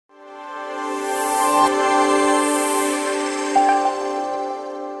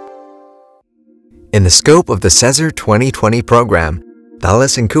In the scope of the SESAR 2020 program,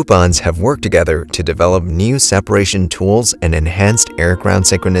 Thales and COOPANS have worked together to develop new separation tools and enhanced air-ground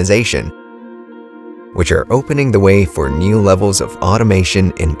synchronization, which are opening the way for new levels of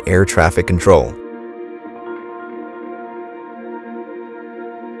automation in air traffic control.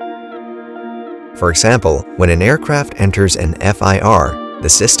 For example, when an aircraft enters an FIR, the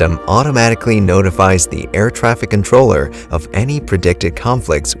system automatically notifies the air traffic controller of any predicted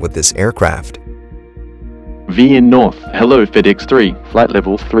conflicts with this aircraft. VN North, hello FedEx 3, flight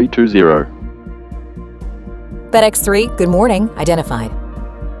level 320. FedEx 3, good morning, identified.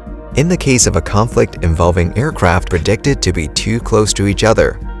 In the case of a conflict involving aircraft predicted to be too close to each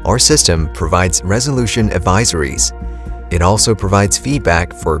other, our system provides resolution advisories. It also provides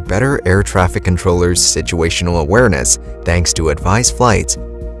feedback for better air traffic controllers' situational awareness thanks to advised flights,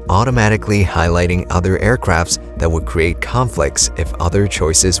 automatically highlighting other aircrafts that would create conflicts if other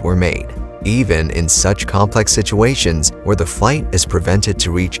choices were made. Even in such complex situations where the flight is prevented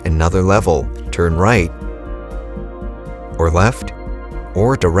to reach another level, turn right or left,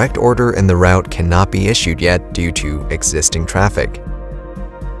 or direct order in the route cannot be issued yet due to existing traffic.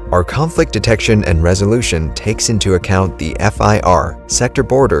 Our conflict detection and resolution takes into account the FIR, sector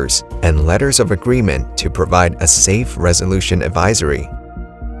borders, and letters of agreement to provide a safe resolution advisory.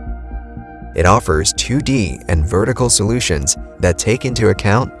 It offers 2D and vertical solutions that take into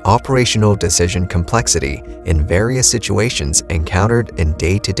account operational decision complexity in various situations encountered in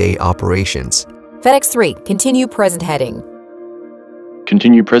day-to-day operations. FedEx 3, continue present heading.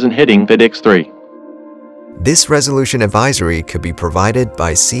 Continue present heading FedEx 3. This resolution advisory could be provided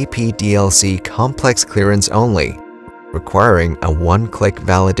by CPDLC complex clearance only, requiring a one-click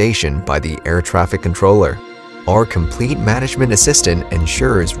validation by the air traffic controller. Our complete management assistant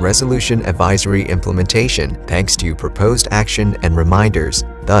ensures resolution advisory implementation thanks to proposed action and reminders,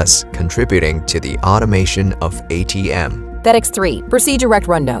 thus contributing to the automation of ATM. FedEx 3, proceed direct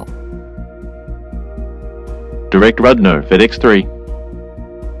run no. Direct run no FedEx 3.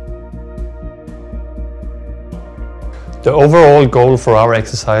 The overall goal for our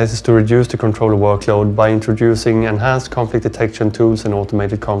exercise is to reduce the controller workload by introducing enhanced conflict detection tools and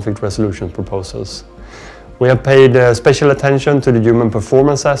automated conflict resolution proposals. We have paid special attention to the human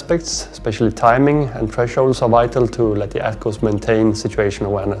performance aspects, especially timing and thresholds are vital to let the ATCOs maintain situation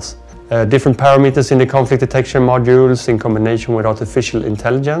awareness. Different parameters in the conflict detection modules in combination with artificial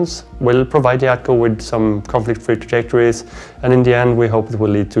intelligence will provide the ATCO with some conflict-free trajectories, and in the end we hope it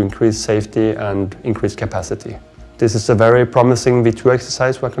will lead to increased safety and increased capacity. This is a very promising V2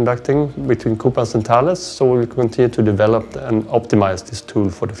 exercise we're conducting between COOPANS and Thales, so we'll continue to develop and optimize this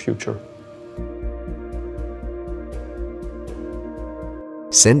tool for the future.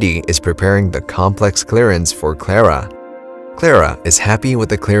 Cindy is preparing the complex clearance for Clara. Clara is happy with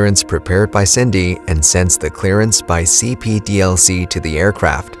the clearance prepared by Cindy and sends the clearance by CPDLC to the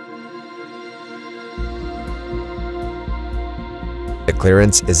aircraft. The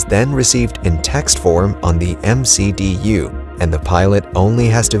clearance is then received in text form on the MCDU, and the pilot only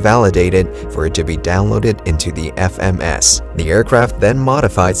has to validate it for it to be downloaded into the FMS. The aircraft then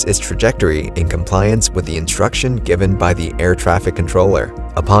modifies its trajectory in compliance with the instruction given by the air traffic controller.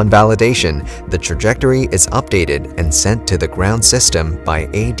 Upon validation, the trajectory is updated and sent to the ground system by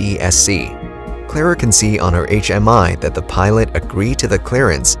ADSC. Clara can see on her HMI that the pilot agreed to the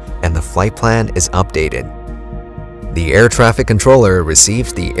clearance and the flight plan is updated. The air traffic controller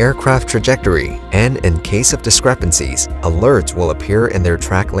receives the aircraft trajectory, and in case of discrepancies, alerts will appear in their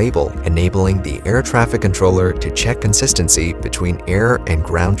track label, enabling the air traffic controller to check consistency between air and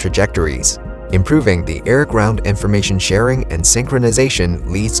ground trajectories. Improving the air-ground information sharing and synchronization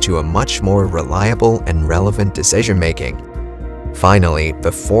leads to a much more reliable and relevant decision-making. Finally,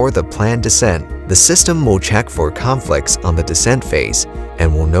 before the planned descent, the system will check for conflicts on the descent phase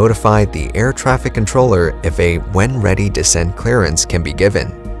and will notify the air traffic controller if a when-ready descent clearance can be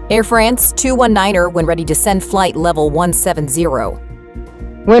given. Air France 219er, when ready, descend flight level 170.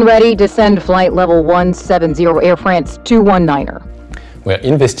 When ready, descend flight level 170, Air France 219er. We're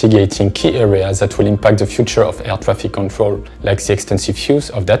investigating key areas that will impact the future of air traffic control, like the extensive use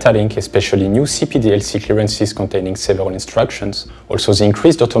of data link, especially new CPDLC clearances containing several instructions, also the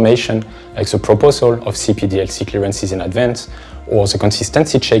increased automation, like the proposal of CPDLC clearances in advance, or the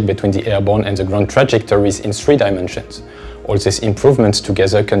consistency check between the airborne and the ground trajectories in 3 dimensions. All these improvements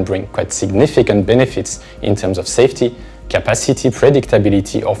together can bring quite significant benefits in terms of safety, capacity,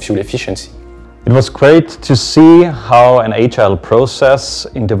 predictability, or fuel efficiency. It was great to see how an agile process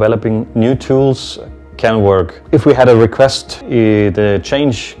in developing new tools can work. If we had a request, the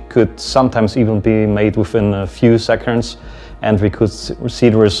change could sometimes even be made within a few seconds, and we could see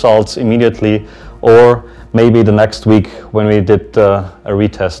the results immediately or maybe the next week when we did a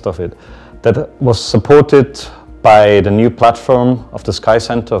retest of it. That was supported by the new platform of the Sky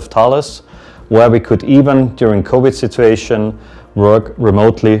Center of Thales, where we could even during COVID situation work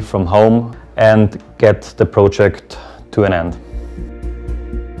remotely from home and get the project to an end.